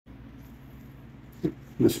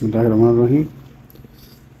Bismillahirrahmanirrahim.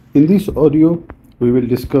 In this audio, we will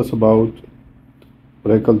discuss about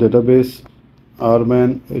Oracle database,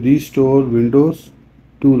 RMAN restore Windows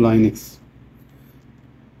to Linux,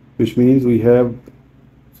 which means we have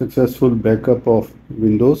successful backup of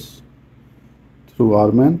Windows through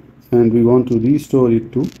RMAN and we want to restore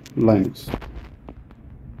it to Linux.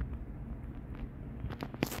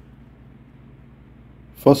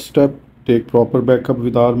 First step, take proper backup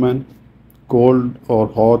with RMAN, cold or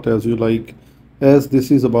hot as you like. As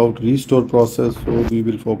this is about restore process, so we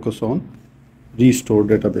will focus on restore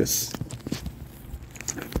database.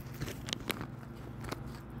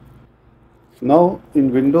 Now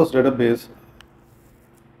in Windows database,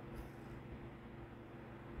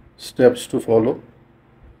 steps to follow.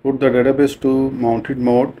 Put the database to mounted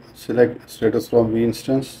mode, select status from V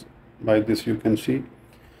instance, like this you can see.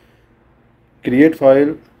 Create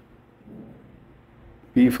file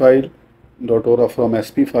spfile.ora from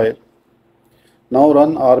spfile. Now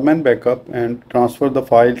run RMAN backup and transfer the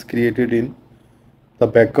files created in the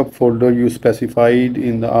backup folder you specified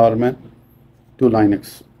in the RMAN to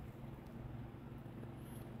Linux.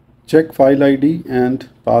 Check file ID and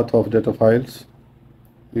path of data files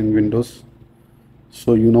in Windows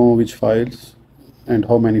so you know which files and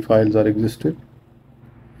how many files are existed.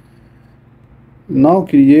 Now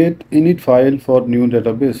create init file for new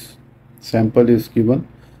database. Sample is given.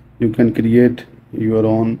 You can create your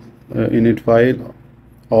own init file,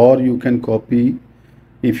 or you can copy.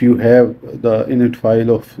 If you have the init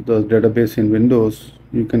file of the database in Windows,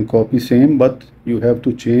 you can copy same, but you have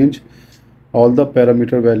to change all the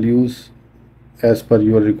parameter values as per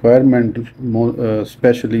your requirement,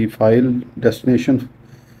 especially file destination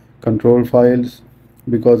control files,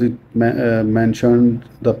 because it mentioned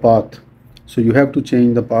the path. So you have to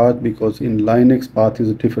change the path because in Linux path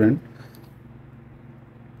is different.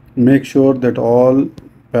 Make sure that all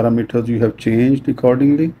parameters you have changed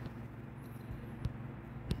accordingly.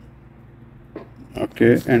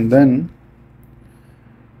 Okay, and then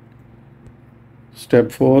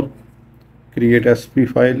step 4, create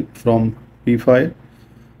spfile from pfile.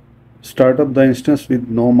 Start up the instance with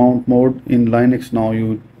nomount mode in Linux. Now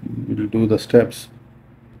you will do the steps.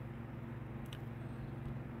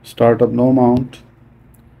 Start up nomount.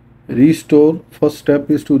 Restore. First step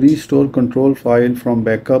is to restore control file from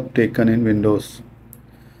backup taken in Windows.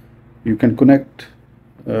 You can connect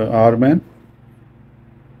RMAN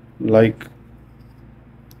like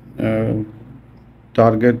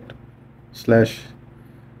target slash,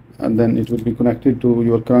 and then it will be connected to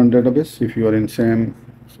your current database if you are in same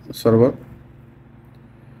server.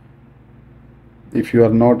 If you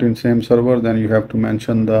are not in same server, then you have to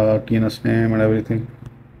mention the TNS name and everything.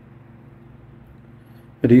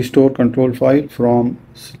 Restore control file from,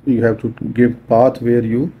 you have to give path where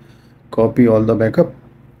you copy all the backup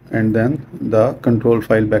and then the control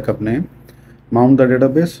file backup name. Mount the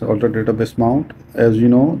database, alter database mount. As you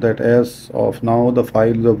know that as of now the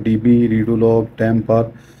files of db, redo log, temp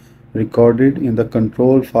are recorded in the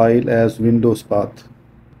control file as Windows path.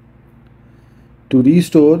 To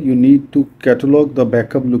restore, you need to catalog the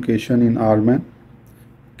backup location in RMAN.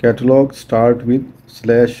 Catalog start with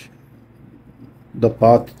slash the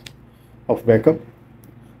path of backup,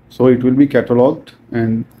 so it will be cataloged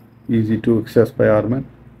and easy to access by RMAN.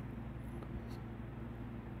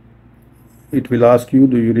 It will ask you,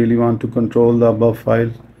 do you really want to control the above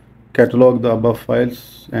files, catalog the above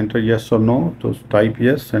files, enter yes or no, so type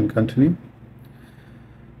yes and continue.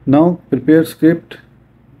 Now prepare script,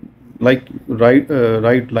 like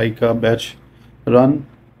write like a batch, run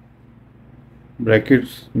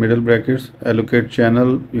brackets, middle brackets, allocate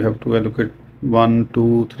channel. You have to allocate 1,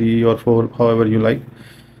 2, 3 or 4, however you like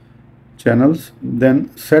channels.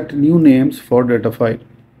 Then set new names for data file.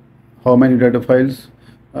 How many data files?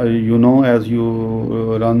 You know, as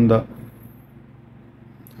you run the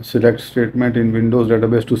select statement in Windows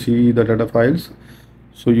database to see the data files.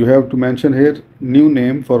 So you have to mention here new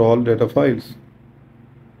name for all data files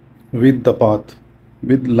with the path,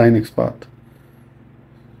 with Linux path.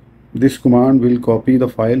 This command will copy the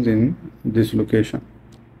files in this location.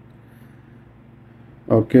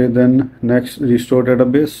 Okay, then next, restore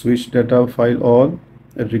database, switch data file all,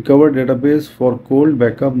 recover database for cold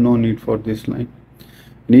backup, no need for this line.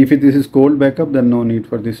 And if this is cold backup, then no need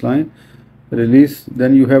for this line. Release,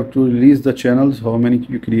 then you have to release the channels, how many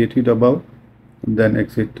you created above, then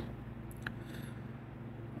exit.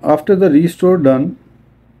 After the restore done,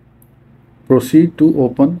 proceed to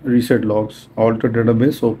open reset logs. Alter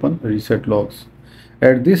database, open reset logs.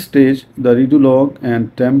 At this stage, the redo log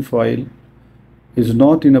and temp file is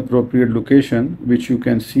not in appropriate location, which you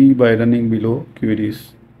can see by running below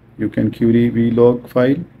queries. You can query vlog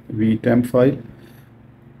file, vtemp file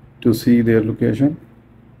to see their location.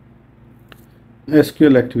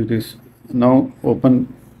 SQL activities. Now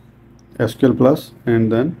open SQL Plus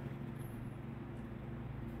and then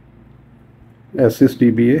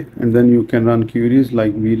sysdba, and then you can run queries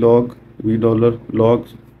like vlog,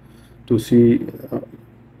 $logs to see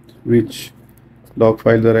which log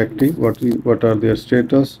files are active, what are their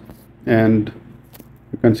status, and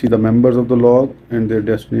you can see the members of the log and their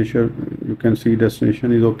destination. You can see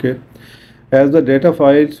destination is okay. As the data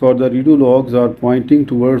files for the redo logs are pointing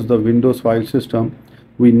towards the Windows file system,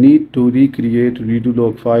 we need to recreate redo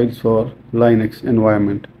log files for Linux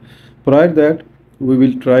environment. Prior to that, we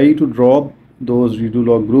will try to drop those redo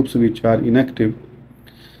log groups which are inactive.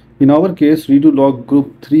 In our case, redo log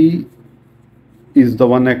group 3 is the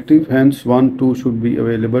one active, hence 1, 2 should be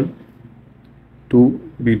available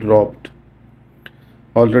to be dropped.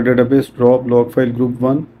 Alter database, drop log file group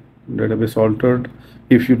 1, database altered.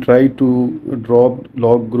 If you try to drop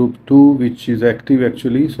log group 2, which is active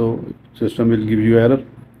actually, so system will give you error,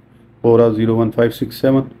 ora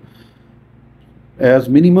 01567. As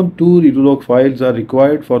minimum 2 redo log files are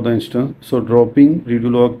required for the instance, so dropping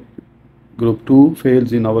redo log group 2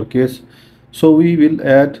 fails in our case. So we will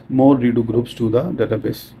add more redo groups to the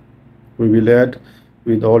database. We will add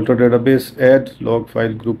with alter database, add log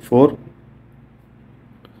file group 4,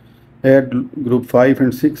 add group 5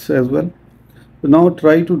 and 6 as well. Now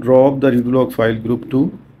try to drop the redo log file group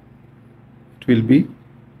 2. It will be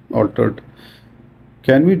altered.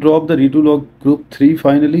 Can we drop the redo log group 3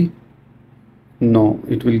 finally? No,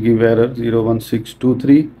 it will give error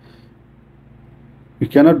 01623. We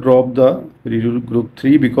cannot drop the redo group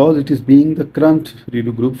 3 because it is being the current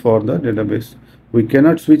redo group for the database. We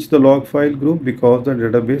cannot switch the log file group because the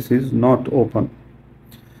database is not open.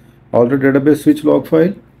 Alter database, switch log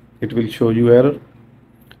file, it will show you error.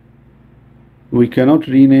 We cannot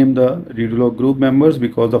rename the redo log group members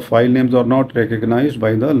because the file names are not recognized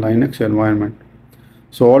by the Linux environment.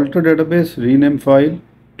 So alter database, rename file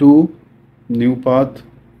to new path,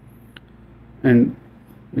 and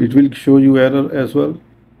it will show you error as well,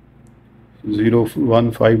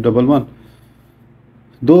 01511.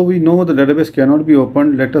 Though we know the database cannot be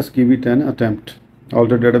opened, let us give it an attempt.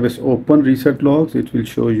 Alter database, open reset logs, it will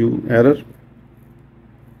show you error.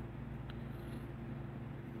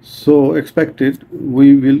 So expected,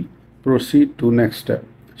 we will proceed to next step.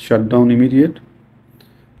 Shut down immediate.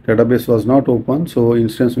 Database was not open, so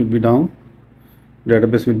instance will be down.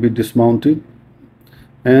 Database will be dismounted,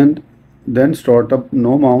 and then start up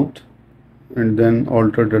nomount and then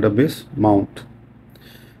alter database mount.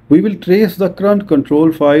 We will trace the current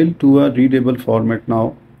control file to a readable format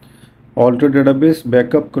now. Alter database,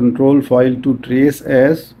 backup control file to trace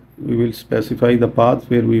as. We will specify the path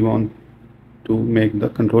where we want to make the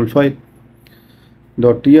control file.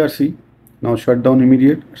 .trc. Now shut down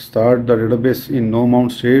immediate. Start the database in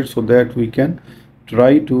nomount state so that we can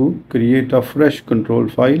try to create a fresh control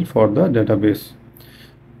file for the database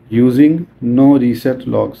using no reset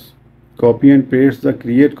logs. Copy and paste the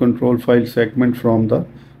create control file segment from the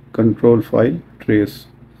control file trace.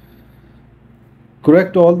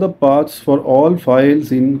 Correct all the paths for all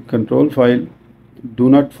files in control file. Do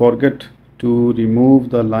not forget to remove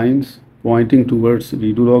the lines pointing towards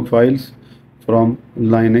redo log files from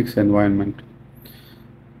Linux environment.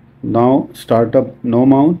 Now start up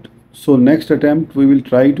nomount. So next attempt we will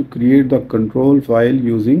try to create the control file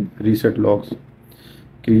using reset logs.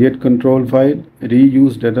 Create control file,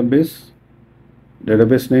 reuse database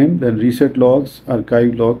name, then reset logs,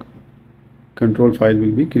 archive log, control file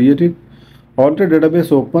will be created. Alter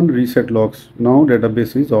database, open reset logs. Now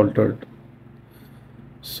database is altered.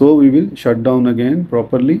 So we will shut down again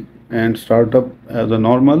properly and start up as a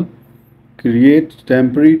normal. Create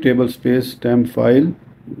temporary tablespace temp file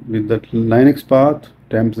with the Linux path,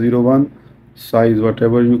 temp01, size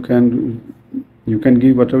whatever you can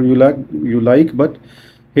give whatever you like, but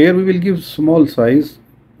here we will give small size.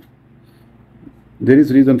 There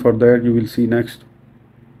is reason for that, you will see next.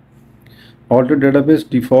 Alter database,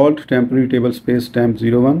 default temporary tablespace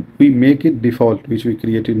temp01. We make it default, which we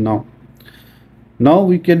created now. Now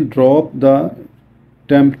we can drop the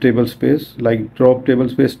temp tablespace, like drop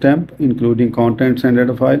tablespace temp including contents and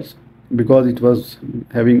data files, because it was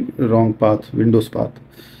having wrong path, Windows path.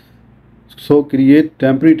 So create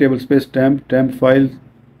temporary tablespace temp file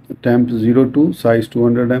temp02, size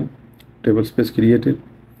 200 MB, tablespace created.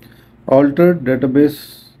 Alter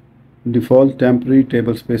database, default temporary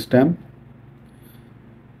tablespace temp,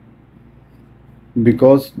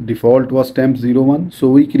 because default was temp01, so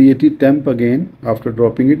we created temp again after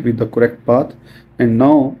dropping it with the correct path, and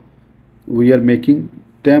now we are making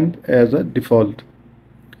temp as a default.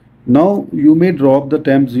 Now you may drop the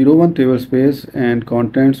temp01 table space and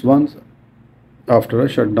contents once after a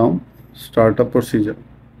shutdown startup procedure.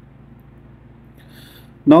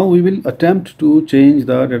 Now we will attempt to change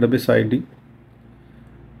the database ID,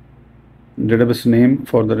 database name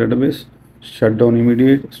for the database, shutdown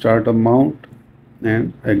immediate, startup mount,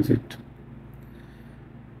 and exit.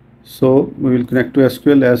 So we will connect to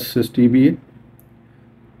SQL as sysdba,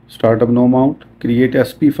 startup nomount, create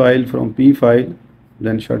sp file from p file,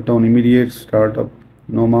 then shutdown immediate, startup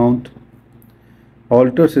nomount,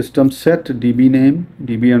 alter system set db name,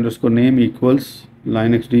 db underscore name equals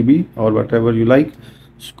linexdb or whatever you like,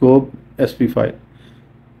 scope sp file.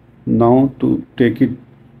 Now to take it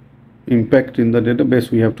impact in the database,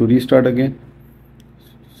 we have to restart again.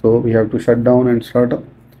 So we have to shut down and start up,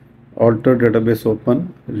 alter database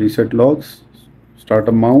open, reset logs, start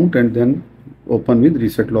a mount, and then open with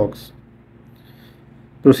reset logs.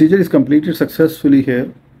 Procedure is completed successfully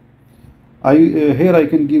here. Here I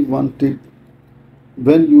can give one tip.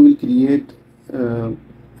 When you will create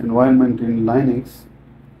environment in Linux,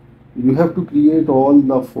 you have to create all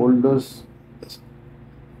the folders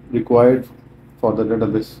required for the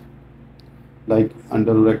database, like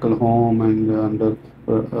under Oracle home and under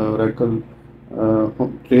Oracle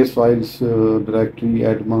trace files directory,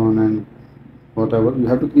 admin, and whatever. You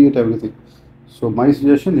have to create everything. So my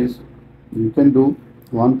suggestion is, you can do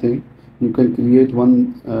one thing. You can create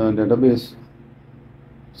one database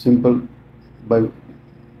simple, by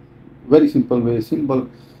very simple way, simple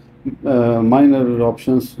minor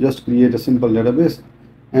options. Just create a simple database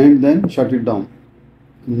and then shut it down.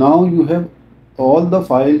 Now you have all the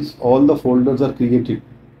files, all the folders are created.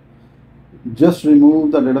 Just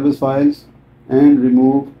remove the database files and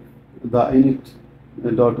remove the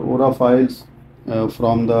init.ora files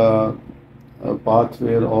from the path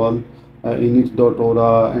where all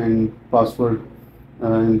init.ora and password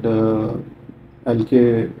and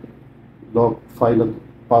lk log file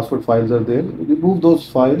password files are there. Remove those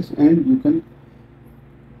files and you can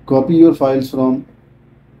copy your files from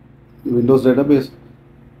Windows database,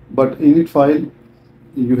 but init file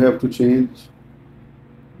you have to change.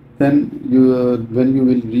 Then you when you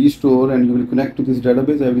will restore and you will connect to this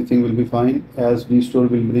database, everything will be fine, as restore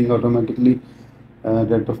will bring automatically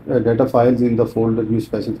data files in the folder you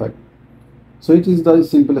specify. So it is the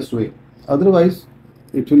simplest way. Otherwise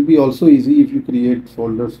it will be also easy if you create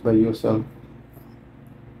folders by yourself.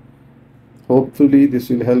 Hopefully this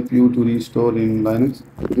will help you to restore in Linux.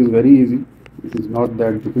 It is very easy. It is not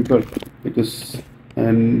that difficult. It is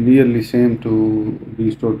nearly same to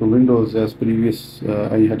restore to Windows as previous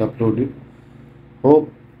I had uploaded.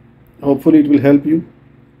 Hopefully it will help you.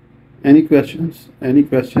 Any questions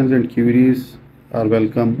and queries are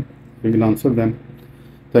welcome. We will answer them.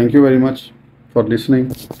 Thank you very much for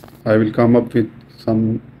listening. I will come up with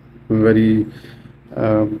some very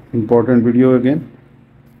important video again.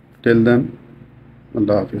 Till then,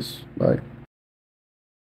 Allah Hafiz. Bye.